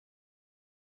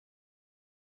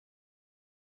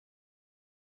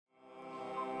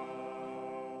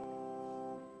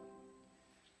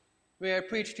May I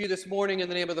preach to you this morning in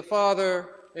the name of the Father,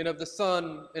 and of the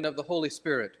Son, and of the Holy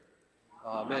Spirit.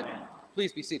 Amen.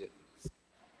 Please be seated.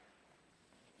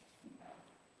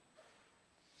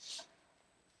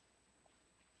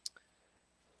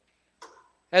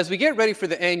 As we get ready for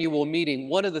the annual meeting,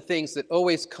 one of the things that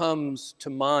always comes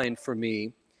to mind for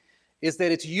me is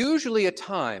that it's usually a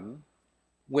time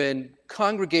when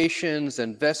congregations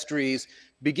and vestries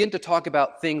begin to talk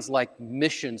about things like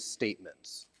mission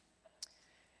statements.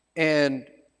 And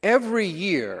every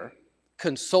year,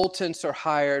 consultants are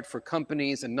hired for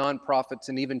companies and nonprofits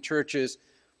and even churches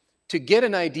to get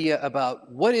an idea about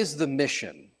what is the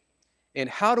mission and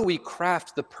how do we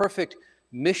craft the perfect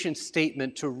mission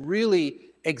statement to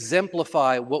really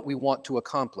exemplify what we want to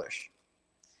accomplish.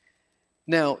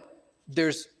 Now,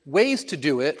 there's ways to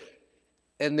do it,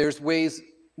 and there's ways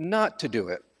not to do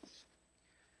it.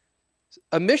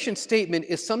 A mission statement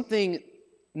is something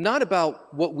not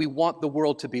about what we want the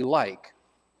world to be like,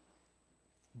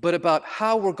 but about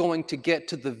how we're going to get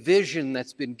to the vision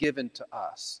that's been given to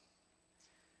us.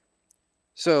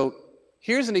 So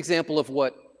here's an example of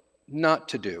what not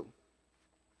to do.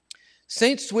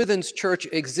 St. Swithin's Church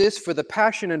exists for the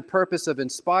passion and purpose of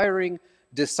inspiring,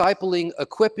 discipling,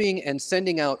 equipping, and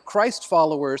sending out Christ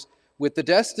followers with the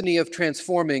destiny of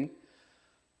transforming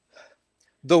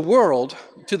the world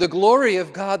to the glory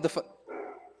of God the Father.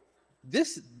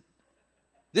 This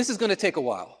is going to take a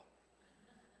while.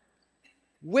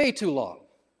 Way too long.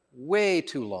 Way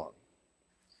too long.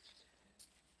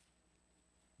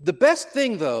 The best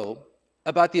thing, though,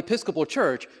 about the Episcopal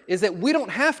Church is that we don't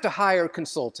have to hire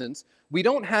consultants. We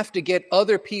don't have to get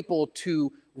other people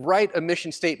to write a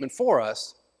mission statement for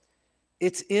us.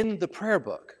 It's in the prayer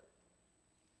book.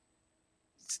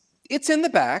 It's in the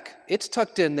back. It's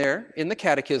tucked in there in the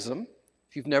catechism.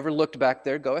 If you've never looked back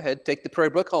there, go ahead, take the prayer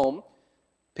book home.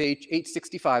 Page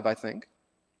 865, I think.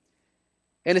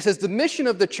 And it says, the mission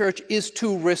of the church is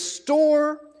to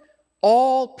restore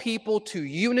all people to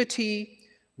unity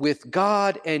with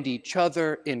God and each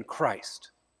other in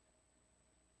Christ.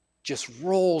 Just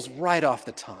rolls right off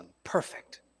the tongue.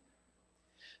 Perfect.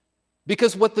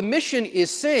 Because what the mission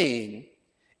is saying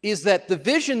is that the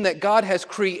vision that God has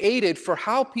created for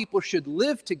how people should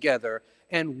live together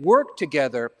and work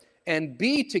together and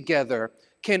be together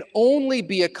can only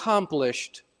be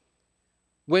accomplished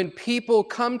when people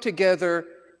come together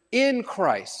in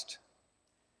Christ,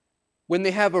 when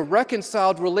they have a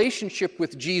reconciled relationship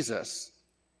with Jesus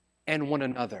and one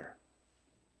another.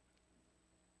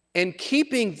 And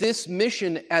keeping this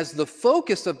mission as the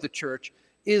focus of the church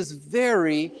is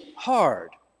very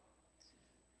hard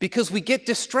because we get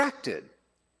distracted.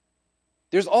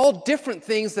 There's all different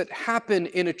things that happen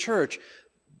in a church,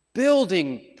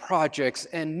 building projects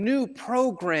and new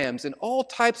programs and all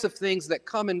types of things that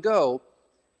come and go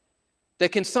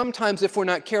that can sometimes, if we're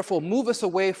not careful, move us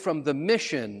away from the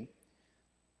mission,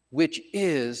 which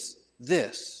is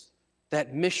this,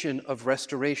 that mission of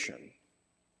restoration.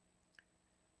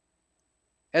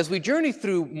 As we journey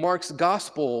through Mark's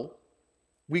gospel,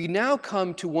 we now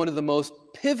come to one of the most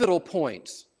pivotal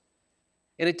points.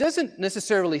 And it doesn't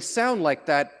necessarily sound like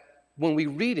that when we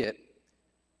read it,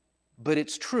 but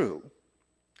it's true.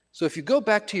 So if you go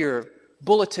back to your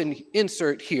bulletin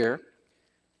insert here,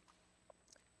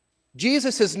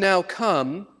 Jesus has now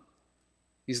come.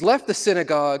 He's left the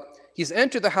synagogue. He's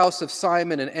entered the house of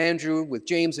Simon and Andrew with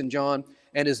James and John,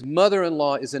 and his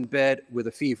mother-in-law is in bed with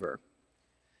a fever.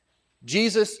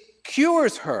 Jesus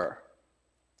cures her,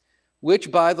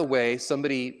 which, by the way,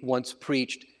 somebody once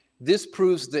preached, this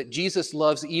proves that Jesus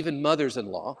loves even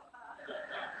mothers-in-law.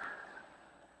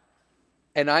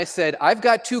 And I said, I've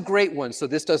got two great ones, so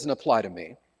this doesn't apply to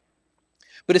me.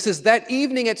 But it says, that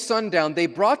evening at sundown, they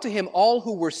brought to him all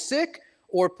who were sick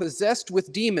or possessed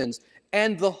with demons,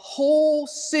 and the whole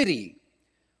city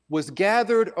was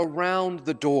gathered around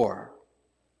the door.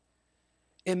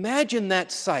 Imagine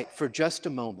that sight for just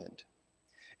a moment.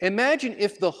 Imagine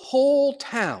if the whole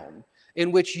town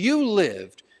in which you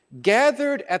lived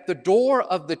gathered at the door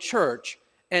of the church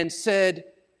and said,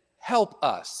 help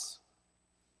us,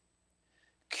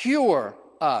 cure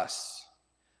us,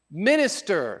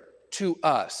 minister to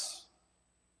us.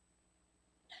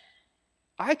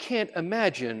 I can't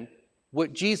imagine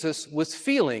what Jesus was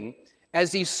feeling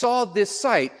as he saw this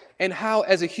sight, and how,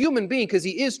 as a human being, because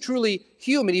he is truly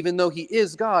human even though he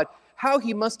is God, how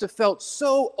he must have felt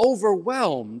so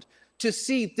overwhelmed to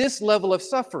see this level of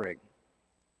suffering.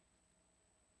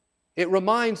 It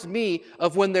reminds me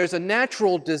of when there's a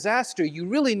natural disaster, you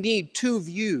really need two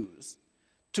views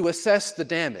to assess the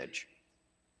damage.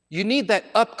 You need that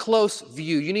up-close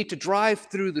view. You need to drive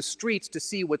through the streets to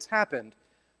see what's happened.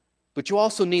 but you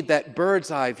also need that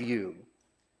bird's eye view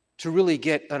to really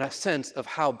get a sense of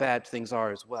how bad things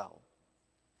are as well.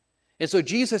 And so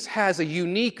Jesus has a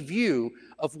unique view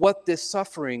of what this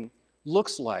suffering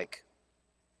looks like.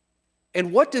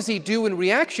 And what does he do in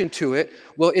reaction to it?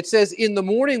 Well, it says, in the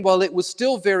morning, while it was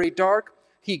still very dark,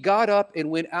 he got up and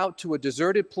went out to a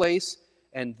deserted place,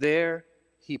 and there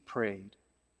he prayed.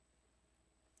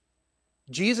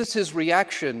 Jesus'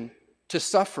 reaction to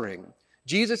suffering,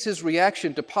 Jesus'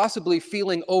 reaction to possibly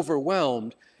feeling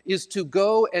overwhelmed, is to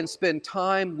go and spend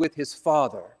time with his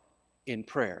Father in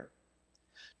prayer,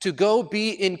 to go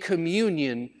be in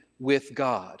communion with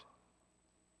God.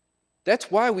 That's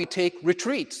why we take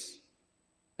retreats.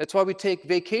 That's why we take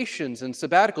vacations and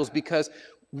sabbaticals, because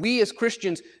we as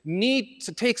Christians need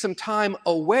to take some time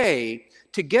away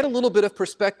to get a little bit of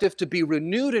perspective, to be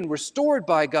renewed and restored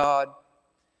by God,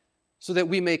 so that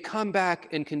we may come back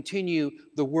and continue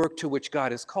the work to which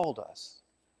God has called us.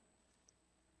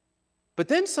 But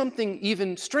then something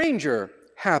even stranger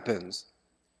happens.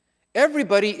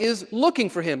 Everybody is looking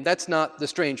for him. That's not the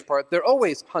strange part. They're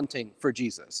always hunting for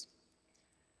Jesus.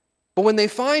 But when they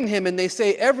find him and they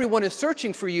say, everyone is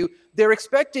searching for you, they're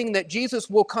expecting that Jesus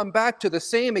will come back to the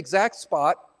same exact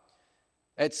spot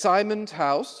at Simon's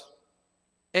house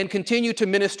and continue to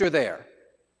minister there.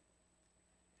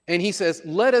 And he says,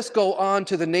 let us go on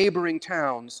to the neighboring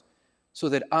towns so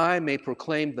that I may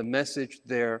proclaim the message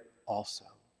there also.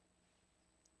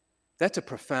 That's a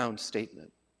profound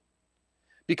statement.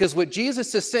 Because what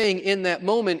Jesus is saying in that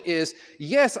moment is,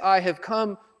 yes, I have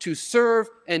come to serve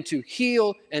and to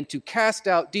heal and to cast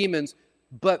out demons,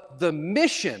 but the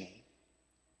mission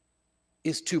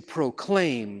is to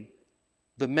proclaim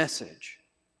the message.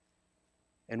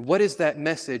 And what is that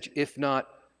message if not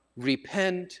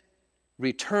repent,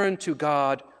 return to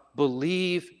God,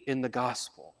 believe in the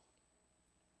gospel?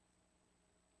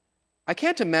 I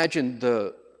can't imagine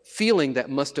the feeling that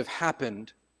must have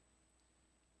happened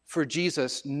for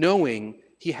Jesus, knowing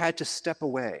he had to step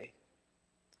away,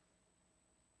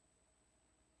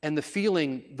 and the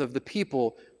feeling of the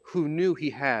people who knew he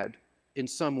had in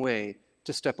some way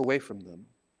to step away from them.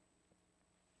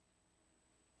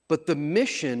 But the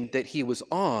mission that he was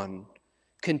on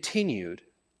continued.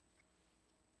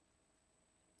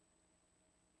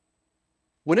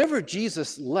 Whenever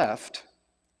Jesus left,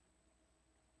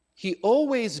 he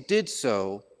always did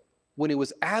so when it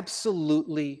was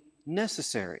absolutely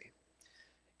necessary.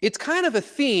 It's kind of a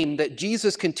theme that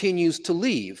Jesus continues to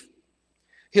leave.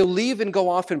 He'll leave and go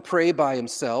off and pray by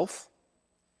himself.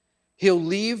 He'll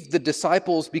leave the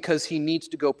disciples because he needs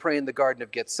to go pray in the Garden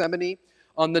of Gethsemane.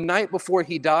 On the night before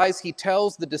he dies, he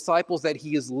tells the disciples that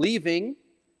he is leaving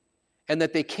and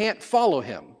that they can't follow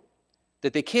him,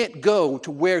 that they can't go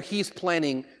to where he's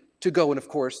planning to go. And of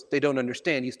course, they don't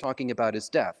understand. He's talking about his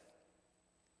death.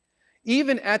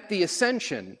 Even at the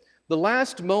ascension, the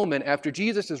last moment after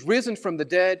Jesus has risen from the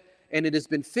dead, and it has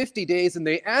been 50 days, and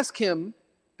they ask him,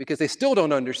 because they still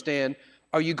don't understand,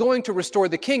 are you going to restore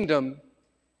the kingdom?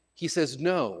 He says,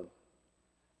 no,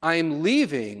 I am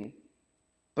leaving,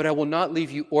 but I will not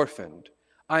leave you orphaned.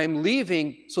 I am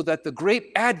leaving so that the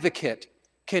great advocate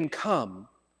can come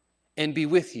and be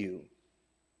with you,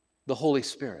 the Holy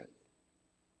Spirit.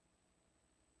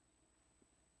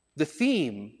 The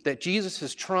theme that Jesus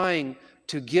is trying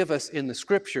to give us in the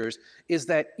scriptures is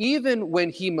that even when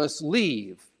he must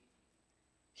leave,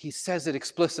 he says it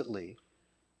explicitly,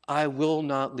 I will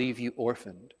not leave you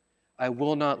orphaned. I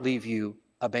will not leave you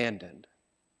abandoned.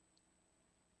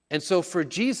 And so for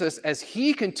Jesus, as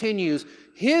he continues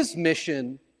his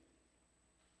mission,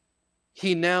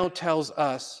 he now tells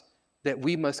us that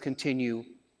we must continue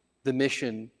the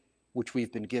mission which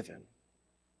we've been given.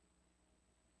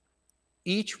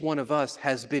 Each one of us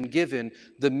has been given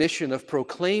the mission of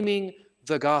proclaiming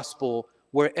the gospel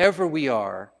wherever we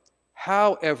are,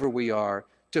 however we are,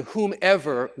 to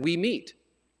whomever we meet.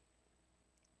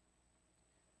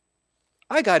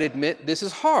 I got to admit, this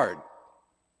is hard.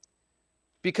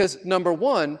 Because number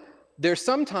one, there's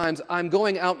sometimes I'm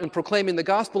going out and proclaiming the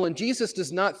gospel and Jesus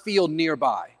does not feel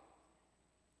nearby.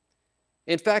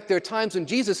 In fact, there are times when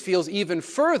Jesus feels even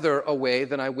further away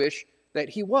than I wish that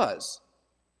he was.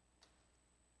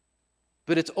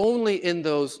 But it's only in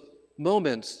those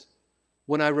moments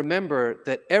when I remember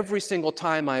that every single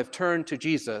time I have turned to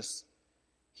Jesus,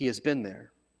 he has been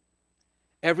there.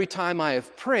 Every time I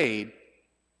have prayed,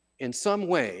 in some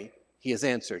way, he has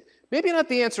answered. Maybe not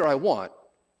the answer I want,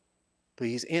 but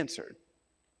he's answered.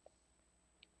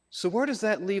 So where does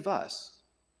that leave us?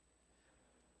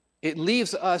 It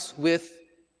leaves us with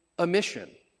a mission.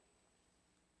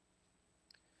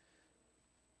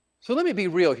 So let me be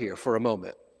real here for a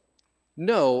moment.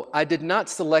 No, I did not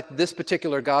select this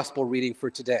particular gospel reading for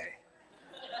today.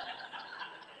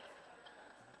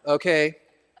 Okay?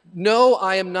 No,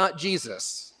 I am not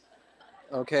Jesus.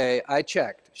 Okay, I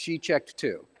checked. She checked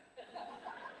too.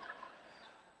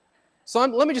 So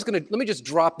let me just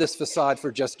drop this facade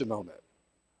for just a moment.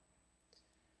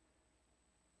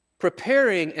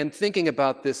 Preparing and thinking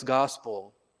about this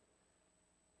gospel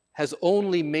has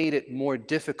only made it more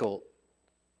difficult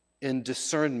in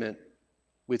discernment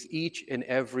with each and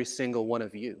every single one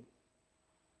of you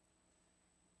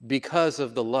because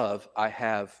of the love I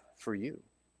have for you.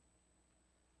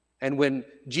 And when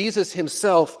Jesus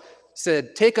himself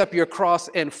said, "Take up your cross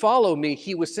and follow me,"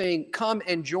 he was saying, "Come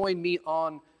and join me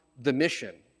on the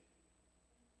mission."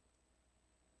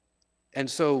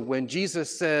 And so when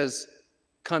Jesus says,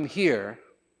 "Come here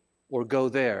or go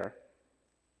there,"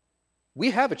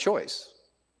 we have a choice.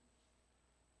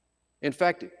 In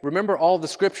fact, remember all the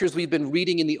scriptures we've been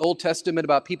reading in the Old Testament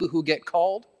about people who get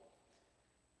called?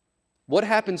 What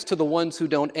happens to the ones who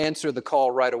don't answer the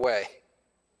call right away?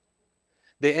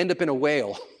 They end up in a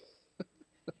whale.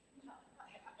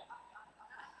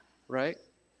 Right?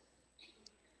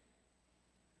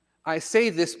 I say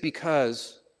this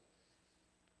because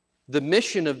the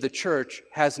mission of the church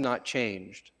has not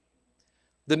changed.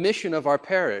 The mission of our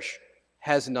parish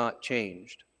has not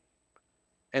changed.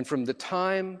 And from the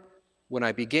time when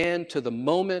I began to the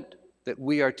moment that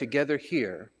we are together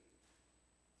here,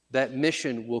 that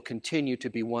mission will continue to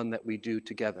be one that we do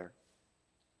together.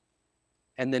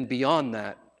 And then beyond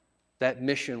that, that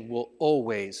mission will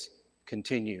always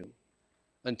continue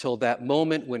until that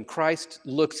moment when Christ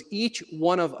looks each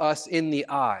one of us in the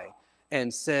eye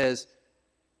and says,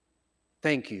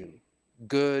 "Thank you,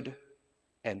 good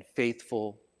and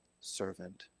faithful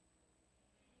servant."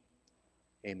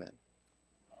 Amen.